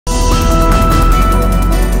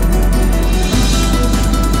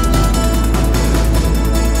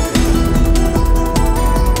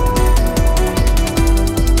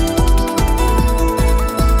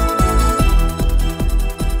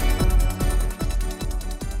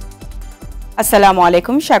আসসালামু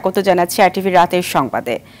আলাইকুম, স্বাগত জানাচ্ছি আরটিভি রাতের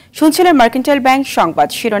সংবাদে। শুনছিলেন মার্কেন্টাইল ব্যাংক সংবাদ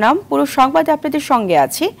শিরোনাম। পুরো সংবাদে আপনাদের সঙ্গে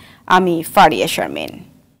আছি আমি ফারিয়া শারমিন।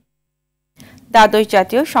 দ্বাদশ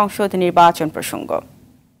জাতীয় সংসদ নির্বাচন প্রসঙ্গ।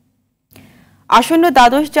 আসন্ন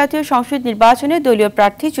দ্বাদশ জাতীয় সংসদ নির্বাচনে দলীয়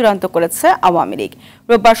প্রার্থী চূড়ান্ত করেছে আওয়ামী লীগ।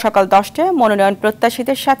 রোববার সকাল 10টায় মনোনয়ন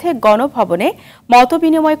প্রত্যাশীদের সাথে গণভবনে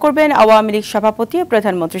মতবিনিময় করবেন আওয়ামী লীগ সভাপতি ও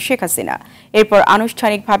প্রধানমন্ত্রী শেখ হাসিনা। এরপর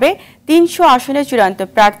আনুষ্ঠানিকভাবে 300 আসনে চূড়ান্ত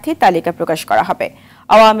প্রার্থী তালিকা প্রকাশ করা হবে।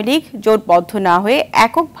 আওয়ামী লীগ জোটবদ্ধ না হয়ে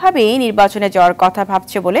এককভাবেই নির্বাচনে যাওয়ার কথা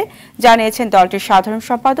ভাবছে বলে জানিয়েছেন দলটির সাধারণ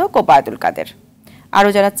সম্পাদক ওবায়দুল কাদের। আরও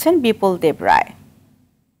জানাচ্ছেন বিপুল দেব রায়।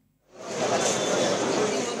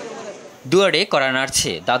 দুয়ারে কড়া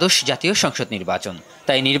নাড়ছে দ্বাদশ জাতীয় সংসদ নির্বাচন।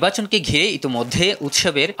 তাই নির্বাচনকে ঘিরে ইতিমধ্যে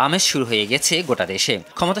উৎসবের আমেজ শুরু হয়ে গেছে গোটা দেশে।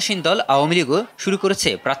 ক্ষমতাসীন দল আওয়ামী লীগও শুরু করেছে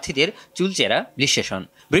প্রার্থীদের চুলচেরা বিশ্লেষণ।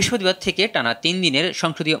 বৃহস্পতিবার থেকে টানা 3 দিনের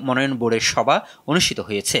সংসদীয় মনোনয়ন বোর্ডের সভা অনুষ্ঠিত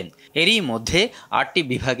হয়েছে। এরই মধ্যে 8টি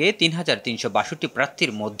বিভাগে 3362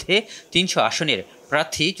 প্রার্থীর মধ্যে 300 আসনের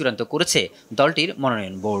প্রার্থী চূড়ান্ত করেছে দলটির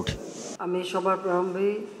মনোনয়ন বোর্ড। আমি সবার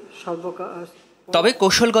প্রারম্ভেই তবে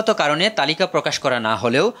কৌশলগত কারণে তালিকা প্রকাশ করা না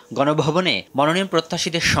হলেও গণভবনে মনোনয়ন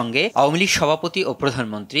প্রত্যাশীদের সঙ্গে আওয়ামী লীগ সভাপতি ও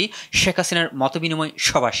প্রধানমন্ত্রী শেখ হাসিনার মতবিনিময়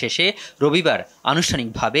সভা শেষে রবিবার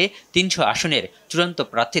আনুষ্ঠানিকভাবে 300 আসনের চূড়ান্ত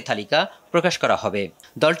প্রার্থী তালিকা প্রকাশ করা হবে।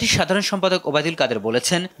 দলটির সাধারণ সম্পাদক ওবায়দুল কাদের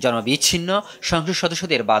বলেছেন, জনবিচ্ছিন্ন সংসদ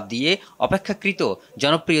সদস্যদের বাদ দিয়ে অপেক্ষাকৃত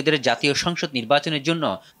জনপ্রিয়দের জাতীয় সংসদ নির্বাচনের জন্য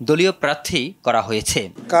দলীয় প্রার্থী করা হয়েছে।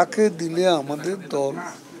 কাকে দিলে আমাদের দল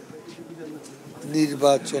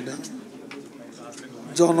নির্বাচনে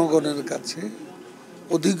জনগণের কাছে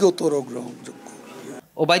অধিকতর গ্রহণযোগ্য।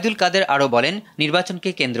 ওবায়দুল কাদের আরও বলেন, নির্বাচনকে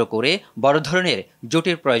কেন্দ্র করে বড় ধরনের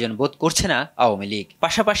জোটের প্রয়োজন বোধ করছে না আওয়ামী লীগ।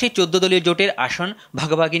 পাশাপাশি 14 দলীয় জোটের আসন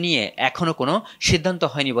ভাগাভাগি নিয়ে এখনো কোনো সিদ্ধান্ত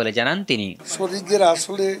হয়নি বলে জানান তিনি। শরিকের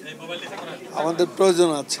আসলে আমাদের প্রয়োজন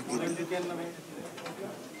আছে কিনা,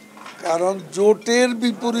 কারণ জোটের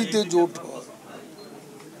বিপরীতে জোট হয়।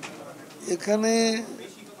 এখানে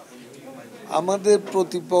আমাদের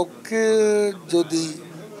প্রতিপক্ষে যদি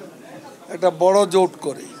একটা বড় জোট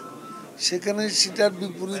করে, সেখানে সেটার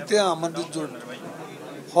বিপরীতে আমাদের জোট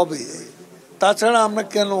হবে। তাছাড়া আমরা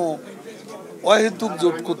কেন অহেতুক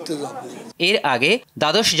জোট করতে যাব? এর আগে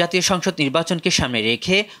দ্বাদশ জাতীয় সংসদ নির্বাচনকে সামনে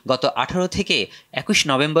রেখে গত 18 থেকে 21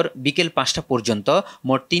 নভেম্বর বিকেল 5টা পর্যন্ত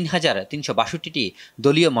মোট 3362টি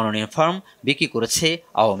দলীয় মনোনয়ন ফর্ম বিক্রি করেছে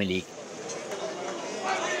আওয়ামী লীগ।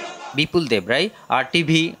 বিপুল দেবরায়,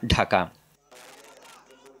 আরটিভি, ঢাকা।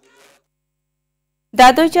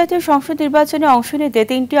 দ্বাদশ জাতীয় সংসদ নির্বাচনে অংশ নিতে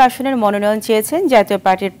 3টি আসনের মনোনয়ন চেয়েছেন জাতীয়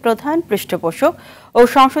পার্টির প্রধান পৃষ্ঠপোষক ও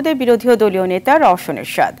সংসদের বিরোধী দলীয় নেতা রওশন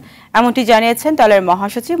এরশাদ। এমনটি জানিয়েছেন দলের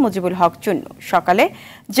মহাসচিব মুজিবুল হক চুন্নু। সকালে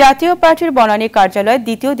জাতীয় পার্টির বনানী কার্যালয়ে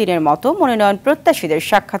দ্বিতীয় দিনের মতো মনোনয়ন প্রত্যাশীদের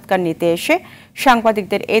সাক্ষাৎকার নিতে এসে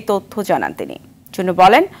সাংবাদিকদের এ তথ্য জানান তিনি। চুন্নু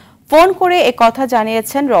বলেন, ফোন করে এ কথা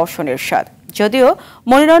জানিয়েছেন রওশন এরশাদ। যদিও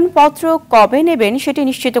মনোনয়নপত্র কবে নেবেন সেটি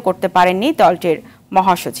নিশ্চিত করতে পারেননি দলটির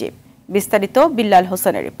মহাসচিব। বিস্তারিত বিল্লাল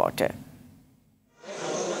হোসেনের রিপোর্টে।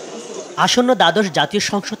 আসন্ন দ্বাদশ জাতীয়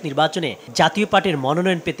সংসদ নির্বাচনে জাতীয় পার্টির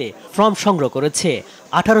মনোনয়ন পেতে ফর্ম সংগ্রহ করেছে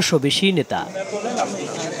 1800 বেশি নেতা।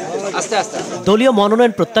 দলীয়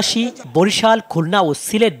মনোনয়ন প্রত্যাশী বরিশাল, খুলনা ও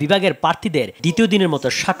সিলেট বিভাগের প্রার্থীদের দ্বিতীয় দিনের মতো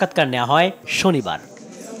সাক্ষাৎকার নেওয়া হয় শনিবার।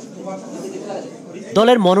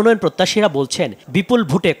 দলের মনোনয়ন প্রত্যাশীরা বলছেন, বিপুল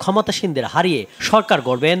ভোটে ক্ষমতাসীনদের হারিয়ে সরকার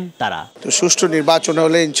গড়বেন তারা। তো সুষ্ঠু নির্বাচন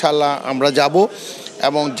হলে ইনশাল্লাহ আমরা যাব,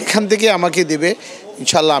 এবং যেখান থেকে আমাকে দেবে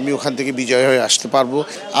ইনশাল্লাহ আমি ওখান থেকে বিজয় হয়ে আসতে পারবো।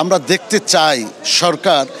 আমরা দেখতে চাই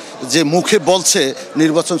সরকার যে মুখে বলছে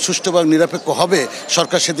নির্বাচন সুষ্ঠু এবং নিরপেক্ষ হবে,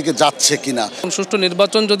 সরকার সেদিকে যাচ্ছে কিনা। সুষ্ঠু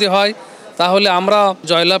নির্বাচন যদি হয় তাহলে আমরা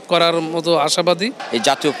জয়লাভ করার মতো আশাবাদী। এই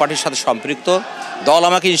জাতীয় পার্টির সাথে সম্পৃক্ত দল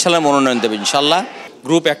আমাকে ইনশাল্লাহ মনোনয়ন দেবে ইনশাল্লাহ।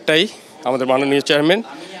 গ্রুপ একটাই, আমাদের মাননীয় চেয়ারম্যান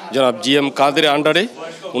জনাব GM কাদেরের আন্ডারে,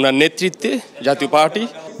 ওনার নেতৃত্বে জাতীয় পার্টি।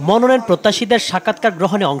 মনোনয়ন প্রত্যাশীদের সাক্ষাৎকার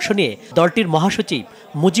গ্রহণে অংশ নিয়ে দলটির মহাসচিব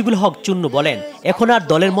মুজিবুল হক চুন্নু বলেন, এখন আর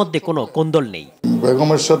দলের মধ্যে কোনো কোন্দল নেই।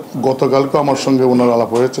 বেগমের সাথে গতকালকে আমার সঙ্গে ওনার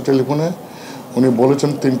আলাপ হয়েছে টেলিফোনে। উনি বলেছেন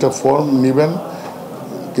 3টা ফর্ম নেবেন,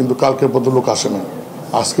 কিন্তু কালকের পর্যন্ত লোক আসে না।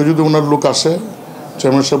 আজকে যদি ওনার লোক আসে,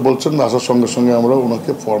 চেয়ারম্যান সাহেব বলছেন আসার সঙ্গে সঙ্গে আমরা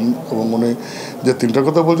ওনাকে ফর্ম, এবং উনি যে 3টা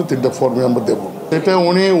কথা বলছে 3টা ফর্মে আমরা দেবো। এটা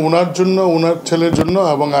উনি ওনার জন্য, ওনার ছেলের জন্য,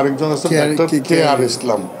 এবং আরেকজন আছে ডাক্তার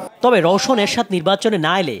ইসলাম। তবে রওশন এরশাদ নির্বাচনে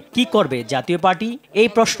না এলে কি করবে জাতীয় পার্টি, এই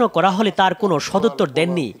প্রশ্ন করা হলে তার কোনো সদুত্তর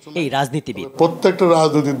দেননি এই রাজনীতিবিদ। প্রত্যেকটা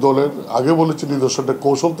রাজনৈতিক দলের আগে বলেছে নিজস্ব একটা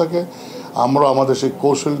কৌশল থাকে, আমরা আমাদের সেই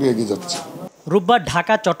কৌশল নিয়ে এগিয়ে যাচ্ছি। রোববার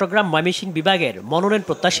ঢাকা, চট্টগ্রাম, ময়মনসিংহ বিভাগের মনোনয়ন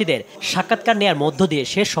প্রত্যাশীদের সাক্ষাৎকার নেয়ার মধ্য দিয়ে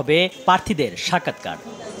শেষ হবে প্রার্থীদের সাক্ষাৎকার।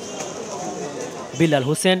 বিল্লাল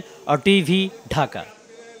হোসেন, আরটিভি, ঢাকা।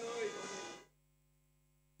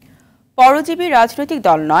 পরজীবী রাজনৈতিক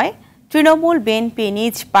দল নয়, তৃণমূল বিএনপি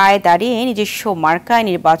নিজ পায়ে দাঁড়িয়ে নিজস্ব মার্কায়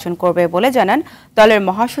নির্বাচন করবে বলে জানান দলের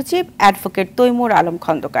মহাসচিব অ্যাডভোকেট তৈমুর আলম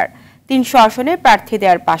খন্দকার। ৩০০ আসনে প্রার্থী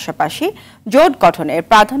দেওয়ার পাশাপাশি জোট গঠনে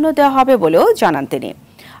প্রাধান্য দেওয়া হবে বলেও জানান তিনি।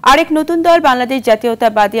 আরেক নতুন দল বাংলাদেশ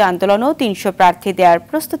জাতীয়তাবাদী আন্দোলনও ৩০০ প্রার্থী দেওয়ার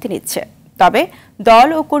প্রস্তুতি নিচ্ছে। তবে দল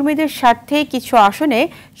ও কর্মীদের স্বার্থে কিছু আসনে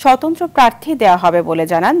স্বতন্ত্র প্রার্থী দেওয়া হবে বলে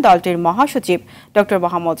জানান দলটির মহাসচিব ডক্টর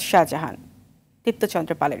মোহাম্মদ শাহজাহান।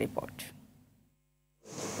 দীপ্তচন্দ্র পালের রিপোর্ট।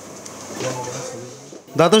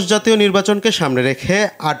 দ্বাদশ জাতীয় নির্বাচনকে সামনে রেখে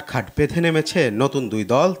আটঘাট বেঁধে নেমেছে নতুন দুই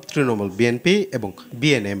দল, তৃণমূল বিএনপি এবং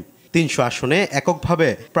বিএনএম। ৩০০ আসনে এককভাবে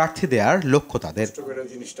প্রার্থী দেওয়ার লক্ষ্য তাদের।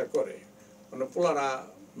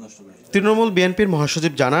 তৃণমূল বিএনপির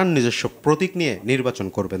মহাসচিব জানান নিজস্ব প্রতীক নিয়ে নির্বাচন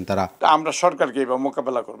করবেন তারা। আমরা সরকারকে এবার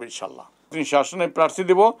মোকাবেলা করবো ইনশাল্লাহ। ৩০০ আসনে প্রার্থী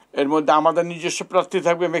দেব, এর মধ্যে আমাদের নিজস্ব প্রার্থী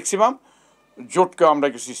থাকবে ম্যাক্সিমাম। জোটকেও আমরা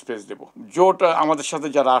কিছু স্পেস দেব। জোট আমাদের সাথে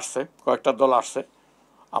যারা আসছে, কয়েকটা দল আসছে,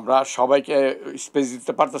 আমরা সবাইকে স্পেস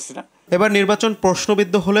দিতে পারতেছি না। এবার নির্বাচন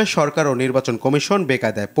প্রশ্নবিদ্ধ হলে সরকার ও নির্বাচন কমিশন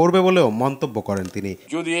বেকায়দায় পড়বে বলেও মন্তব্য করেন তিনি।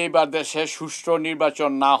 যদি এইবার দেশে সুষ্ঠু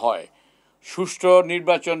নির্বাচন না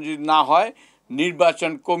হয়,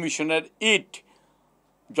 নির্বাচন কমিশনের ইট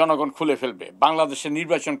জনগণ খুলে ফেলবে। বাংলাদেশের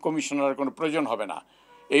নির্বাচন কমিশনের কোনো প্রয়োজন হবে না।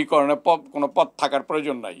 এই কারণে কোনো পদ থাকার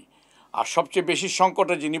প্রয়োজন নাই। আর সবচেয়ে বেশি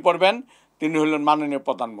সংকটে যিনি পড়বেন তিনি হলেন মাননীয়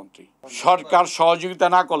প্রধানমন্ত্রী। সরকার সহযোগিতা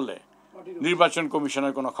না করলে নির্বাচন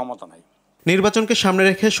কমিশনের কোনো ক্ষমতা নাই। নির্বাচনকে সামনে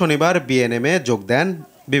রেখে শনিবার বিএনএমে যোগ দেন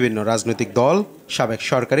বিভিন্ন রাজনৈতিক দল, সাবেক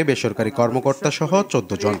সরকারি বেসরকারি কর্মকর্তা সহ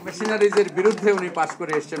 ১৪ জন। মেশিনারিজের বিরুদ্ধে উনি পাশ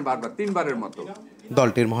করে এসেছেন বারবার, 3বারের মতো।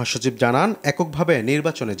 দলটির মহাসচিব জানান এককভাবে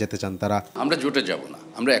নির্বাচনে যেতে চান তারা। আমরা জোটে যাব না,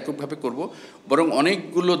 আমরা এককভাবে করব। বরং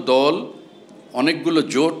অনেকগুলো দল, অনেকগুলো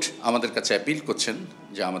জোট আমাদের কাছে অ্যাপিল করছেন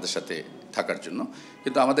যে আমাদের সাথে থাকার জন্য।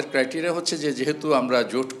 কিন্তু আমাদের ক্রাইটেরিয়া হচ্ছে যে যেহেতু আমরা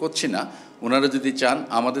জোট করছি না, ওনারা যদি চান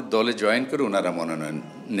আমাদের দলে জয়েন করে ওনারা মনোনয়ন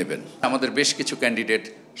নেবেন। আমাদের বেশ কিছু ক্যান্ডিডেট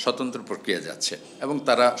স্বতন্ত্র প্রক্রিয়া যাচ্ছে এবং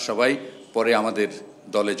তারা সবাই পরে আমাদের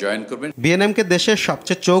দলে জয়েন করবেন। বিএনএমকে দেশের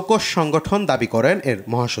সবচেয়ে চৌকস সংগঠন দাবি করেন এর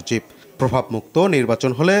মহাসচিব। প্রভাবমুক্ত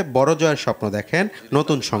নির্বাচন হলে বড় জয়ের স্বপ্ন দেখেন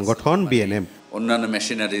নতুন সংগঠন বিএনএম। অন্যান্য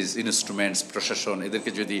মেশিনারিজ, ইনস্ট্রুমেন্টস, প্রশাসন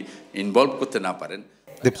এদেরকে যদি ইনভলভ করতে না পারেন।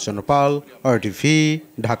 দীপ্তচন্দ্র পাল, আরটিভি,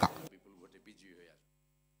 ঢাকা।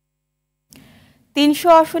 ৩০০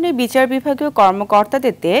 আসনে বিচার বিভাগীয়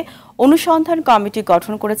কর্মকর্তাদের দিয়ে অনুসন্ধান কমিটি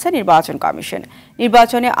গঠন করেছে নির্বাচন কমিশন।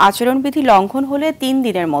 নির্বাচনে আচরণবিধি লঙ্ঘন হলে ৩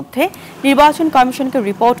 দিনের মধ্যে নির্বাচন কমিশনকে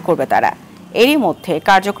রিপোর্ট করবে তারা। এরই মধ্যে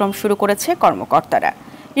কার্যক্রম শুরু করেছে কর্মকর্তারা।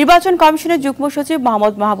 নির্বাচন কমিশনের যুগ্ম সচিব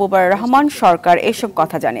মোহাম্মদ মাহবুবুর রহমান সরকার এসব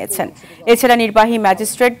কথা জানিয়েছেন। এছাড়া নির্বাহী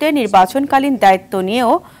ম্যাজিস্ট্রেটদের নির্বাচনকালীন দায়িত্ব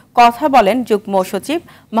নিয়েও কথা বলেন যুগ্ম সচিব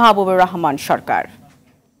মাহবুবুর রহমান সরকার।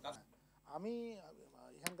 আমি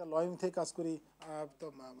এখানকার লয়িং থেকে কাজ করি।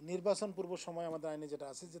 নির্বাচন পূর্ব সময় আমাদের আইনে যেটা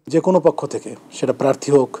আছে যে কোনো পক্ষ থেকে, সেটা প্রার্থী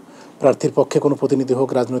হোক, প্রার্থীর পক্ষে কোনো প্রতিনিধি হোক,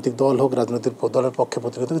 রাজনৈতিক দল হোক, রাজনৈতিক দলের পক্ষে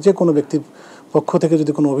প্রতিনিধি হোক, যে কোনো ব্যক্তির পক্ষ থেকে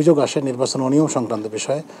যদি কোনো অভিযোগ আসে নির্বাচন অনিয়ম সংক্রান্ত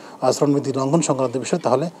বিষয়ে, আচরণবিধি লঙ্ঘন সংক্রান্ত বিষয়ে,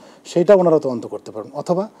 তাহলে সেইটা ওনারা তদন্ত করতে পারেন।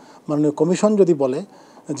 অথবা মাননীয় কমিশন যদি বলে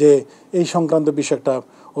যে এই সংক্রান্ত বিষয়ে একটা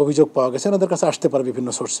অভিযোগ পাওয়া গেছে, ওনাদের কাছে আসতে পারে বিভিন্ন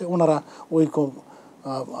সোর্সে, ওনারা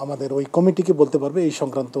আমাদের ওই কমিটিকে বলতে পারবে এই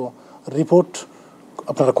সংক্রান্ত রিপোর্ট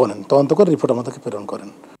আপনারা করেন, তদন্ত করে রিপোর্ট আমাদেরকে প্রেরণ করেন।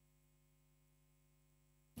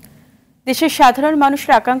 দেশের সাধারণ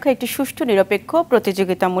মানুষের আকাঙ্ক্ষা একটি সুষ্ঠু, নিরপেক্ষ,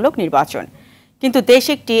 প্রতিযোগিতামূলক নির্বাচন। কিন্তু দেশ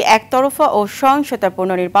একটি একতরফা ও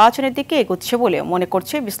সহিংসতাপূর্ণ নির্বাচনের দিকে এগোচ্ছে বলে মনে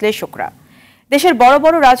করছে বিশ্লেষকরা। দেশের বড়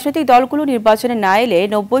বড় রাজনৈতিক দলগুলো নির্বাচনে না এলে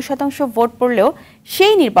 ৯০% ভোট পড়লেও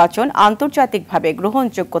সেই নির্বাচন আন্তর্জাতিকভাবে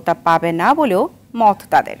গ্রহণযোগ্যতা পাবে না বলেও মত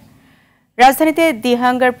তাদের। রাজধানীতে দি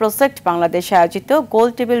হাঙ্গার প্রজেক্ট বাংলাদেশে আয়োজিত গোল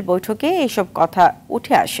টেবিল বৈঠকে এইসব কথা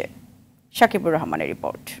উঠে আসে। শাকিবুর রহমানের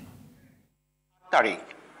রিপোর্ট।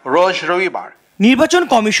 রোজ রবিবার নির্বাচন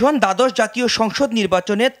কমিশন দ্বাদশ জাতীয় সংসদ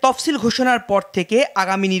নির্বাচনের তফসিল ঘোষণার পর থেকে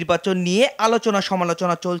আগামী নির্বাচন নিয়ে আলোচনা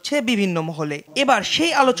সমালোচনা চলছে বিভিন্ন মহলে। এবার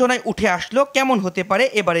সেই আলোচনায় উঠে আসলো কেমন হতে পারে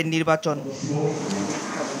এবারের নির্বাচন।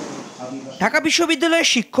 ঢাকা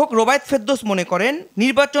বিশ্ববিদ্যালয়ের শিক্ষক রোবায়েত ফেরদৌস মনে করেন,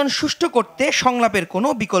 নির্বাচন সুষ্ঠু করতে সংলাপের কোনো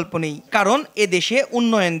বিকল্প নেই, কারণ এদেশে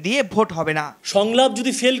উন্নয়ন দিয়ে ভোট হবে না। সংলাপ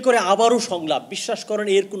যদি ফেল করে আবারও সংলাপ, বিশ্বাস করেন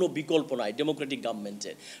এর কোনো বিকল্প নাই ডেমোক্রেটিক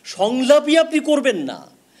গভর্নমেন্টের। সংলাপই আপনি করবেন না,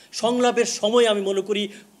 সংলাপের সময় আমি মনে করি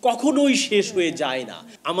কখনোই শেষ হয়ে যায় না।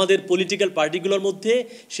 আমাদের পলিটিক্যাল পার্টিগুলোর মধ্যে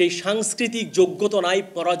সেই সাংস্কৃতিক যোগ্যতা নাই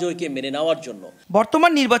পরাজয়কে মেনে নেওয়ার জন্য।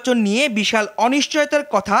 বর্তমান নির্বাচন নিয়ে বিশাল অনিশ্চয়তার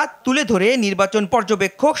কথা তুলে ধরে নির্বাচন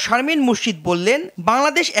পর্যবেক্ষক শারমিন মুর্শিদ বললেন,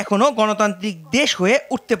 বাংলাদেশ এখনো গণতান্ত্রিক দেশ হয়ে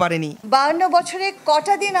উঠতে পারেনি। 52 বছরে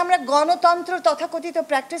কটা দিন আমরা গণতন্ত্র তথাকথিত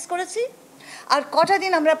প্র্যাকটিস করেছি আর কটা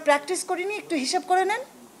দিন আমরা প্র্যাকটিস করিনি, একটু হিসাব করে নেন।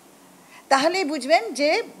 তাহলেই বুঝবেন যে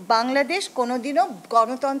বাংলাদেশ কোনোদিনও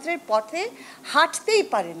গণতন্ত্রের পথে হাঁটতেই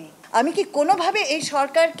পারেনি। আমি কি কোনোভাবে এই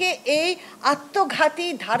সরকারকে এই আত্মঘাতী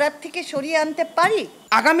ধারার থেকে সরিয়ে আনতে পারি?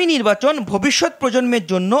 আগামী নির্বাচন ভবিষ্যৎ প্রজন্মের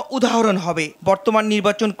জন্য উদাহরণ হবে। বর্তমান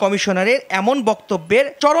নির্বাচন কমিশনারের এমন বক্তব্যের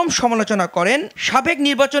চরম সমালোচনা করেন সাবেক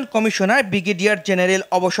নির্বাচন কমিশনার ব্রিগেডিয়ার জেনারেল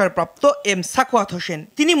অবসরপ্রাপ্ত এম সাখাওয়াত হোসেন।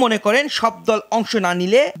 তিনি মনে করেন সব দল অংশ না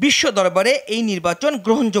নিলে বিশ্ব দরবারে এই নির্বাচন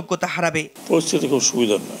গ্রহণযোগ্যতা হারাবে। পরিস্থিতি খুব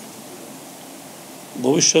সুবিধার নয়,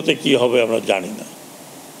 ভবিষ্যতে কি হবে আমরা জানি না,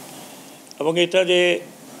 এবং এটা যে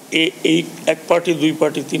এই এক পার্টি, দুই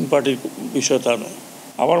পার্টি, তিন পার্টির বিষয় তা নয়।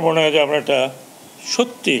 আমার মনে হয় যে আমরা একটা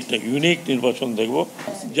সত্যি একটা ইউনিক নির্বাচন দেখব,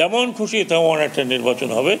 যেমন খুশি তেমন একটা নির্বাচন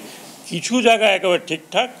হবে। কিছু জায়গায় একেবারে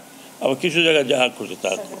ঠিকঠাক, আবার কিছু জায়গায় যা খুশি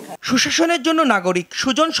তা। সুশাসনের জন্য নাগরিক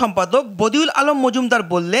সুজন সম্পাদক বদিউল আলম মজুমদার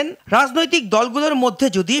বললেন, রাজনৈতিক দলগুলোর মধ্যে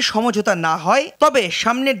যদি সমঝোতা না হয় তবে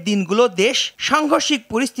সামনের দিনগুলো দেশ সাংঘর্ষিক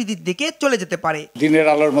পরিস্থিতির দিকে চলে যেতে পারে। দিনের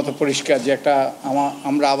আলোর মতো পরিষ্কার যে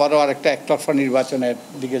আমরা আবারও আরেকটা একতরফা নির্বাচনের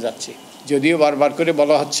দিকে যাচ্ছি। যদিও বারবার করে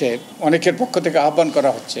বলা হচ্ছে, অনেকের পক্ষ থেকে আহ্বান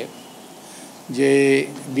করা হচ্ছে যে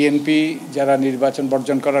বিএনপি যারা নির্বাচন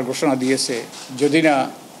বর্জন করার ঘোষণা দিয়েছে, যদি না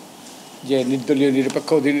যে নির্দলীয়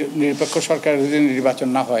নিরপেক্ষ সরকারের অধীনে নির্বাচন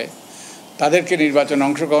না হয়, তাদেরকে নির্বাচনে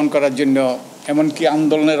অংশগ্রহণ করার জন্য, এমনকি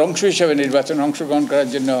আন্দোলনের অংশ হিসেবে নির্বাচনে অংশগ্রহণ করার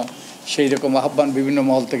জন্য সেই রকম আহ্বান বিভিন্ন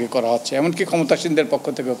মহল থেকে করা হচ্ছে, এমনকি ক্ষমতাসীনদের পক্ষ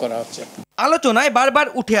থেকেও করা হচ্ছে। আলোচনায় বারবার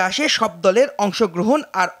উঠে আসে সব দলের অংশগ্রহণ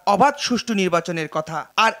আর অবাধ সুষ্ঠু নির্বাচনের কথা,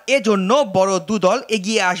 আর এজন্য বড় দুদল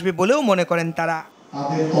এগিয়ে আসবে বলেও মনে করেন তারা।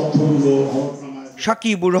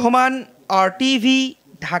 সাকিবুর রহমান, RTV,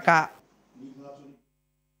 ঢাকা।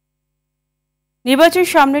 নির্বাচন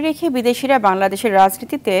সামনে রেখে বিদেশিরা বাংলাদেশের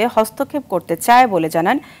রাজনীতিতে হস্তক্ষেপ করতে চায় বলে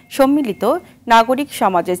জানান সম্মিলিত নাগরিক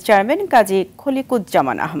সমাজের চেয়ারম্যান কাজী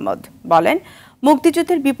খলিকুজ্জামান আহমদ। বলেন,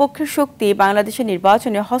 মুক্তিযুদ্ধের বিপক্ষের শক্তি বাংলাদেশের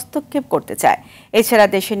নির্বাচনে হস্তক্ষেপ করতে চায়। এছাড়া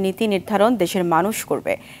দেশের নীতি নির্ধারণ দেশের মানুষ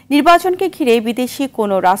করবে। নির্বাচনকে ঘিরে বিদেশি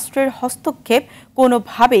কোনো রাষ্ট্রের হস্তক্ষেপ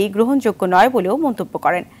কোনোভাবেই গ্রহণযোগ্য নয় বলেও মন্তব্য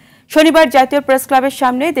করেন। শনিবার জাতীয় প্রেস ক্লাবের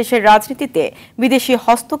সামনে দেশের রাজনীতিতে বিদেশি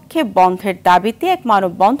হস্তক্ষেপ বন্ধের দাবিতে এক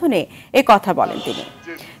মানববন্ধনে এ কথা বলেন তিনি।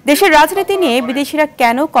 দেশের রাজনীতি নিয়ে বিদেশিরা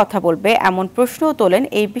কেন কথা বলবে এমন প্রশ্নও তোলেন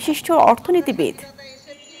এই বিশিষ্ট অর্থনীতিবিদ।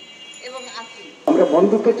 আমরা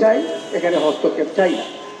বন্ধুত্ব চাই, এখানে হস্তক্ষেপ চাই না।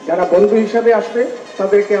 যারা বন্ধু হিসাবে আসবে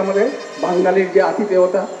তাদেরকে আমাদের বাঙালির যে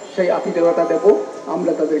আতিথেয়তা, সেই আতিথেয়তা দেব,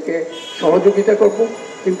 আমরা তাদেরকে সহযোগিতা করব।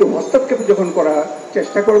 কিন্তু হস্তক্ষেপ যখন করার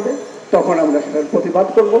চেষ্টা করবে তখন আমরা সেটার প্রতিবাদ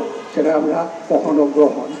করব, সেটা আমরা কখনো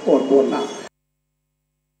গ্রহণ করব না।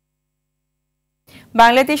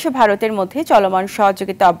 বাংলাদেশ ও ভারতের মধ্যে চলমান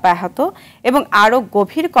সহযোগিতা অব্যাহত এবং আরও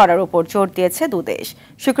গভীর করার উপর জোর দিয়েছে দুদেশ।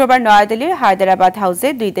 শুক্রবার নয়াদিল্লির হায়দ্রাবাদ হাউসে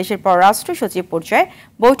দুই দেশের পররাষ্ট্র সচিব পর্যায়ে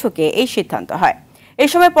বৈঠকে এই সিদ্ধান্ত হয়। এ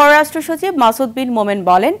সময় পররাষ্ট্র সচিব মাসুদ বিন মোমেন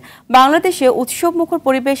বলেন, বাংলাদেশে উৎসবমুখর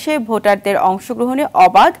পরিবেশে ভোটারদের অংশগ্রহণে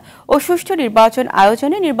অবাধ ও সুষ্ঠু নির্বাচন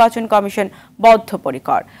আয়োজনে নির্বাচন কমিশন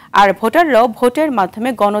বদ্ধপরিকর, আর ভোটাররাও ভোটের মাধ্যমে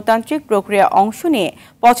গণতান্ত্রিক প্রক্রিয়া অংশ নিয়ে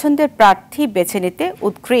পছন্দের প্রার্থী বেছে নিতে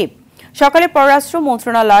উদ্গ্রীব। সকালে পররাষ্ট্র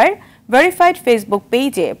মন্ত্রণালয়ের ভেরিফাইড ফেসবুক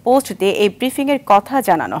পেজে পোস্ট দিয়ে এই ব্রিফিংয়ের কথা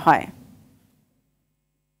জানানো হয়।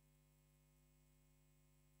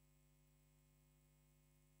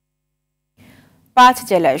 পাঁচ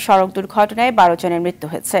জেলায় সড়ক দুর্ঘটনায় 12 জনের মৃত্যু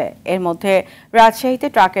হয়েছে। এর মধ্যে রাজশাহীতে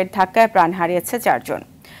ট্রাকের ধাক্কায় প্রাণ হারিয়েছে 4 জন।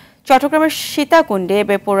 চট্টগ্রামের সীতাকুণ্ডে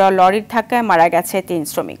বেপরোয়া লরির ধাক্কায় মারা গেছে 3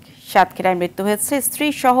 শ্রমিক। সাতক্ষীরায় মৃত্যু হয়েছে স্ত্রী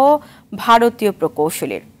সহ ভারতীয়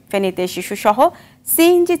প্রকৌশলীর। ফেনীতে শিশুসহ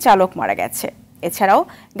সিএনজি চালক মারা গেছে। এছাড়াও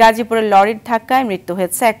গাজীপুরের লরির ধাক্কায় মৃত্যু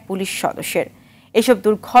হয়েছে এক পুলিশ সদস্যের। এসব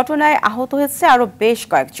দুর্ঘটনায় আহত হয়েছে আরও বেশ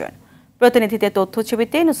কয়েকজন। প্রতিনিধিদের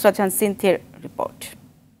তথ্যছবিতে নুসরাত জাহান সিনথির রিপোর্ট।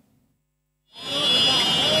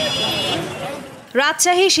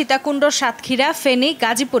 রাজশাহী, সীতাকুণ্ড, সাতক্ষীরা, ফেনী,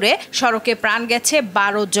 গাজীপুরে সড়কে প্রাণ গেছে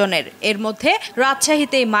 12 জনের। এর মধ্যে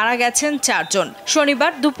রাজশাহীতেই মারা গেছেন 4 জন।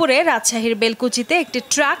 শনিবার দুপুরে রাজশাহীর বেলকুচিতে একটি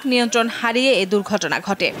ট্রাক নিয়ন্ত্রণ হারিয়ে এ দুর্ঘটনা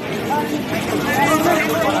ঘটে।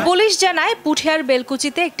 পুলিশ জানায়, পুঠিয়ার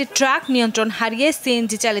বেলকুচিতে একটি ট্রাক নিয়ন্ত্রণ হারিয়ে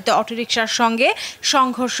সিএনজি চালিত অটোরিকশার সঙ্গে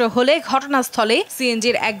সংঘর্ষ হলে ঘটনাস্থলে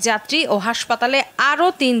সিএনজির এক যাত্রী ও হাসপাতালে আরও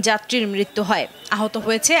 3 যাত্রীর মৃত্যু হয়। আহত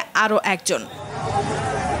হয়েছে আরও একজন।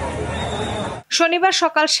 শনিবার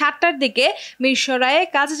সকাল 7টার দিকে মিরসরাইয়ে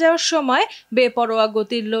কাজে যাওয়ার সময় বেপরোয়া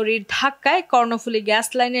গতির লরির ধাক্কায় কর্ণফুলী গ্যাস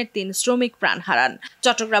লাইনের 3 শ্রমিক প্রাণ হারান।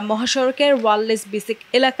 চট্টগ্রাম মহাসড়কের ওয়াললেস বিসিক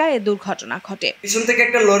এলাকায় এ দুর্ঘটনা ঘটে। পিছন থেকে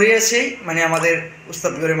একটা লরি এসে আমাদের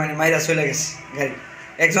উস্তাদ করে মাইরা চলে গেছে গাড়ি।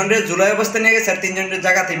 একজনের জুলাই অবস্থায় নিয়ে গেছে, আর 3 জনের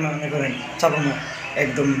জায়গাতেই মনে করেন চাপানো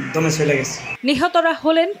একদম দমে চলে গেছে। নিহতরা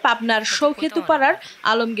হলেন পাবনার শৌখিতুপাড়ার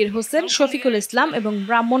আলমগীর হোসেন, শফিকুল ইসলাম এবং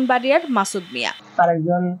ব্রাহ্মণবাড়িয়ার মাসুদ মিয়া।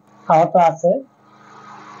 আরেকজন আহত আছে,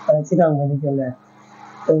 চিটাগাং মেডিকেলে।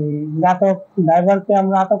 এই আটক ড্রাইভারকে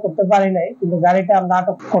আমরা আটক করতে পারি নাই, কিন্তু গাড়িটা আমরা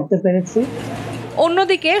আটক করতে পেরেছি।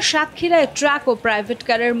 অন্যদিকে সাতক্ষীরায় ট্রাক ও প্রাইভেট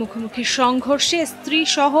কারের মুখোমুখি সংঘর্ষে স্ত্রী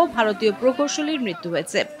সহ ভারতীয় প্রকৌশলীর মৃত্যু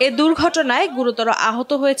হয়েছে। এ দুর্ঘটনায় গুরুতর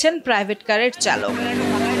আহত হয়েছেন প্রাইভেট কারের চালক।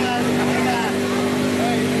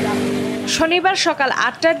 শনিবার সকাল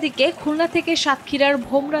 ৮টার দিকে খুলনা থেকে সাতক্ষীরার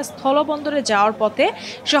ভোমরা স্থলবন্দরে যাওয়ার পথে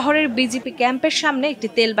শহরের বিজিপি ক্যাম্পের সামনে একটি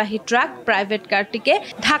তেলবাহী ট্রাক প্রাইভেট কারটিকে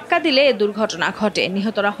ধাক্কা দিলে এ দুর্ঘটনা ঘটে।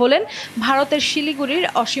 নিহতরা হলেন ভারতের শিলিগুড়ির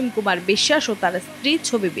অসীম কুমার বিশ্বাস ও তার স্ত্রী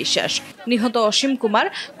ছবি বিশ্বাস। নিহত অসীম কুমার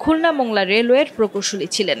খুলনা মোংলা রেলওয়ের প্রকৌশলী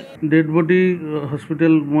ছিলেন। ডেড বডি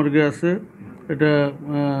হসপিটাল মর্গে আছে, এটা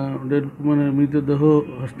মৃতদেহ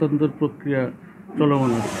হস্তান্তর প্রক্রিয়া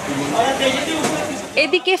চলমান আছে।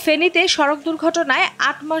 এদিকে ফেনীতে সড়ক দুর্ঘটনায়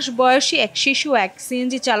 ৮ মাস বয়সী এক শিশু এক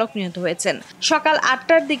সিএনজি চালক নিহত হয়েছেন। সকাল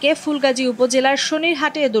 ৮টার দিকে ফুলগাজী উপজেলার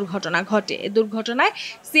শনিরহাটে এ দুর্ঘটনা ঘটে। এ দুর্ঘটনায়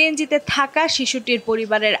সিএনজিতে থাকা শিশুটির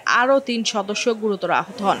পরিবারের আরও ৩ সদস্য গুরুতর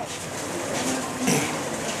আহত হন।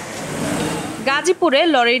 গাজীপুরে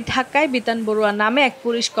লরির ধাক্কায় বিতান বড়ুয়া নামে এক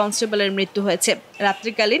পুলিশ কনস্টেবলের মৃত্যু হয়েছে।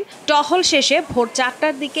 রাত্রিকালীন টহল শেষে ভোর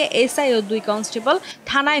 ৪টার দিকে এসআই ও ২ কনস্টেবল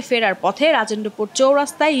থানায় ফেরার পথে রাজেন্দ্রপুর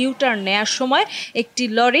চৌরাস্তায় ইউটার্ন নেয়ার সময় একটি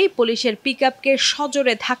লরি পুলিশের পিকআপকে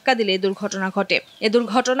সজোরে ধাক্কা দিলে দুর্ঘটনা ঘটে। এ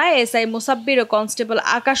দুর্ঘটনায় এসআই মোসাব্বির ও কনস্টেবল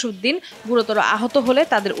আকাশ উদ্দিন গুরুতর আহত হলে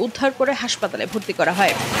তাদের উদ্ধার করে হাসপাতালে ভর্তি করা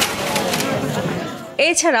হয়।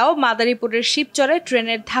 এছাড়াও মাদারীপুরের শিবচরে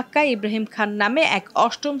ট্রেনের ধাক্কায় ইব্রাহিম খান নামে এক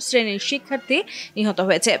 ৮ম শ্রেণীর শিক্ষার্থী নিহত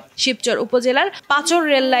হয়েছে। শিবচর উপজেলার পাচর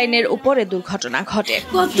রেল লাইনের উপরে দুর্ঘটনা ঘটে।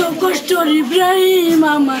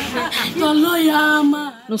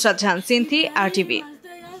 নুসরাত জাহান সিনথি, আরটিভি।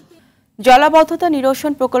 জলাবদ্ধতা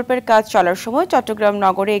নিরসন প্রকল্পের কাজ চলার সময় চট্টগ্রাম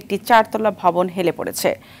নগরে একটি 4তলা ভবন হেলে পড়েছে।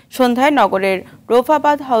 সন্ধ্যায় নগরের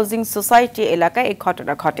রোফাবাদ হাউজিং সোসাইটি এলাকায় এই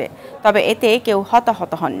ঘটনা ঘটে, তবে এতে কেউ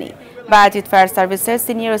হতাহত হননি। বায়াজিৎ ফায়ার সার্ভিসের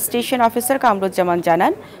সিনিয়র স্টেশন অফিসার কামরুজ্জামান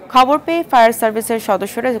জানান, খবর পেয়ে ফায়ার সার্ভিসের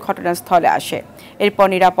সদস্যরা ঘটনাস্থলে আসে। এরপর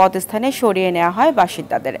নিরাপদ স্থানে সরিয়ে নেওয়া হয়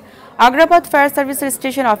বাসিন্দাদের। আগ্রাবাদ ফায়ার সার্ভিসের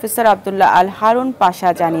স্টেশন অফিসার আব্দুল্লাহ আল হারুন পাশা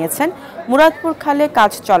জানিয়েছেন, মুরাদপুর খালে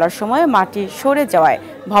কাজ চলার সময় মাটি সরে যাওয়ায়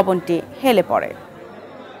ভবনটি হেলে পড়ে।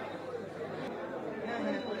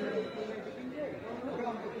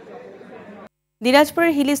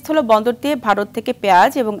 দিনাজপুরের হিলিস্থল বন্দর দিয়ে ভারত থেকে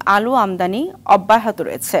পেঁয়াজ এবং আলু আমদানি অব্যাহত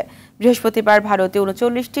রয়েছে। বৃহস্পতিবার ভারতে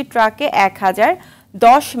 ৩৯টি ট্রাকে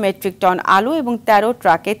 ১,০১০ মেট্রিক টন আলু এবং ১৩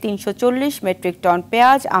 ট্রাকে ৩৪০ মেট্রিক টন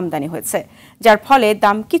পেঁয়াজ আমদানি হয়েছে, যার ফলে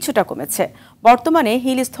দাম কিছুটা কমেছে। বর্তমানে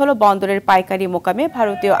হিলস্থল বন্দরের পাইকারি মোকামে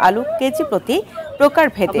ভারতীয় আলু কেজি প্রতি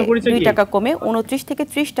প্রকারভেদে ২ টাকা কমে ২৯ থেকে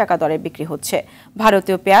 ৩০ টাকা দরে বিক্রি হচ্ছে।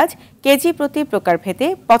 ভারতীয় পেঁয়াজ কেজি প্রতি প্রকারভেদে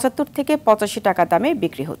 ৭৫ থেকে ৮৫ টাকা দামে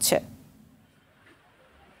বিক্রি হচ্ছে।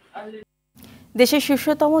 দেশের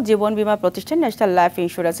শীর্ষতম জীবন বীমা প্রতিষ্ঠান ন্যাশনাল লাইফ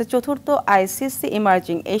ইন্স্যুরেন্সের ৪র্থ ICC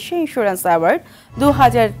emerging Asia insurance award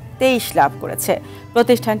 ২০২৩ লাভ করেছে।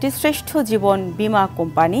 প্রতিষ্ঠানটি শ্রেষ্ঠ জীবন বীমা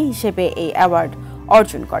কোম্পানি হিসেবে এই অ্যাওয়ার্ড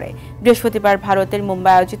অর্জন করে। বৃহস্পতিবার ভারতের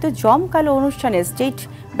মুম্বাই আয়োজিত জমকালো অনুষ্ঠানে স্টেট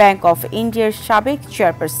ব্যাংক অফ ইন্ডিয়ার সাবেক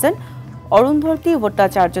চেয়ারপারসন অরুন্ধতী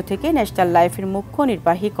ভট্টাচার্য থেকে ন্যাশনাল লাইফের মুখ্য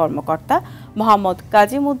নির্বাহী কর্মকর্তা মোহাম্মদ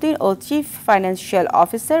কাজিমউদ্দিন ও chief financial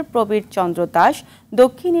officer Prabir Chandra Das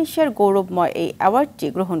দক্ষিণ এশিয়ার গৌরবময় এই অ্যাওয়ার্ডটি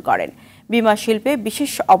গ্রহণ করেন। বীমা শিল্পে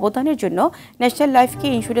বিশেষ অবদানের জন্য national লাইফকে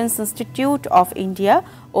insurance institute of India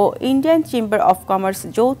O Indian chamber of commerce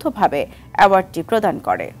যৌথভাবে অ্যাওয়ার্ডটি প্রদান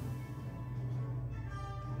করে।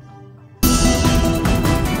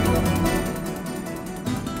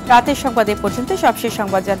 রাতের সংবাদ এ পর্যন্ত। সবশেষ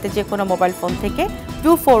সংবাদ জানতে যে কোনো মোবাইল ফোন থেকে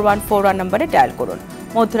 24141 নম্বরে ডায়াল করুন।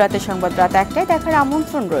 মধ্যরাতের সংবাদ রাত ১টায় দেখার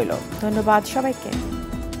আমন্ত্রণ রইল। ধন্যবাদ সবাইকে।